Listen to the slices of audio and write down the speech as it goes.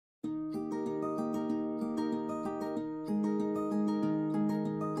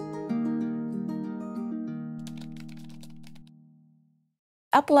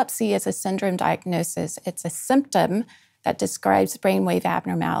Epilepsy is a syndrome diagnosis. It's a symptom that describes brainwave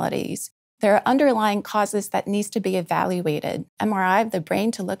abnormalities. There are underlying causes that needs to be evaluated. MRI of the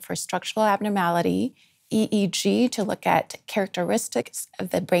brain to look for structural abnormality, EEG to look at characteristics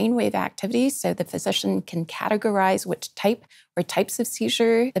of the brainwave activity so the physician can categorize which type or types of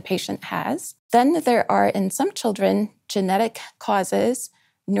seizure the patient has. Then there are, in some children, genetic causes,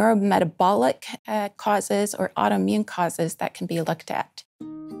 neurometabolic causes, or autoimmune causes that can be looked at.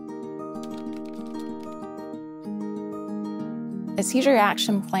 A seizure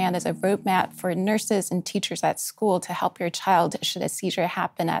action plan is a roadmap for nurses and teachers at school to help your child should a seizure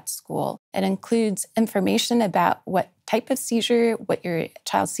happen at school. It includes information about what type of seizure, what your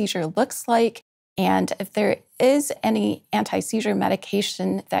child's seizure looks like, and if there is any anti-seizure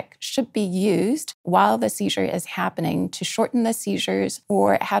medication that should be used while the seizure is happening to shorten the seizures,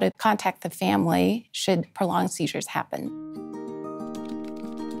 or how to contact the family should prolonged seizures happen.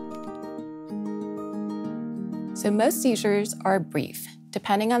 So most seizures are brief.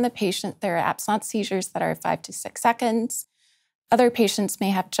 Depending on the patient, there are absence seizures that are 5 to 6 seconds. Other patients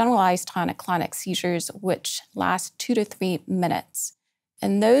may have generalized tonic-clonic seizures, which last 2 to 3 minutes.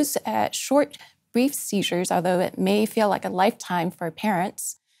 And those short, brief seizures, although it may feel like a lifetime for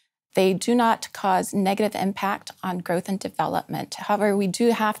parents, they do not cause negative impact on growth and development. However, we do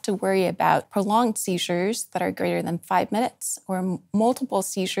have to worry about prolonged seizures that are greater than 5 minutes, or multiple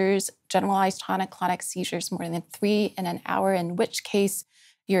seizures, generalized tonic-clonic seizures more than 3 in an hour, in which case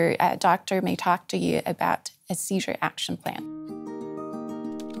your doctor may talk to you about a seizure action plan.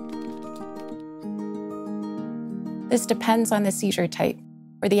 This depends on the seizure type.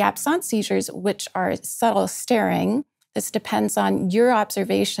 For the absence seizures, which are subtle staring, this depends on your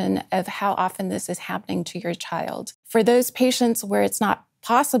observation of how often this is happening to your child. For those patients where it's not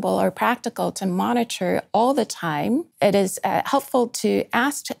possible or practical to monitor all the time, it is helpful to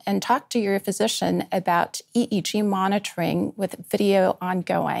ask and talk to your physician about EEG monitoring with video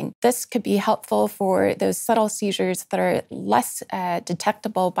ongoing. This could be helpful for those subtle seizures that are less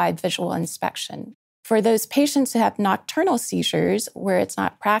detectable by visual inspection. For those patients who have nocturnal seizures, where it's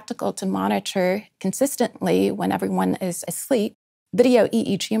not practical to monitor consistently when everyone is asleep, video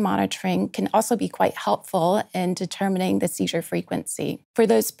EEG monitoring can also be quite helpful in determining the seizure frequency. For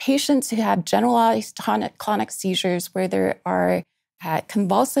those patients who have generalized tonic-clonic seizures, where there are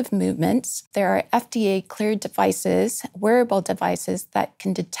convulsive movements, there are FDA-cleared devices, wearable devices, that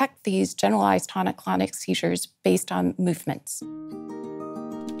can detect these generalized tonic-clonic seizures based on movements.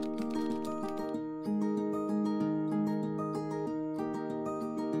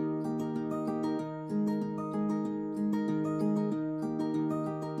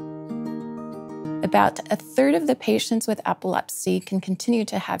 About a third of the patients with epilepsy can continue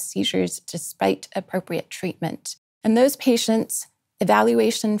to have seizures despite appropriate treatment. In those patients,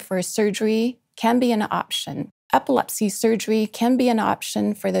 evaluation for surgery can be an option. Epilepsy surgery can be an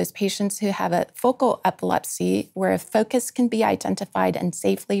option for those patients who have a focal epilepsy, where a focus can be identified and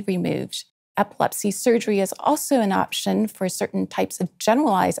safely removed. Epilepsy surgery is also an option for certain types of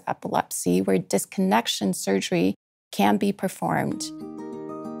generalized epilepsy, where disconnection surgery can be performed.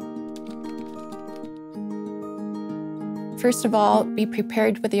 First of all, be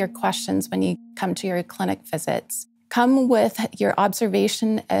prepared with your questions when you come to your clinic visits. Come with your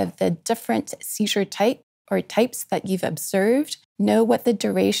observation of the different seizure type or types that you've observed. Know what the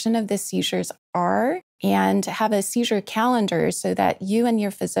duration of the seizures are, and have a seizure calendar so that you and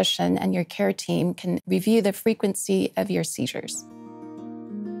your physician and your care team can review the frequency of your seizures.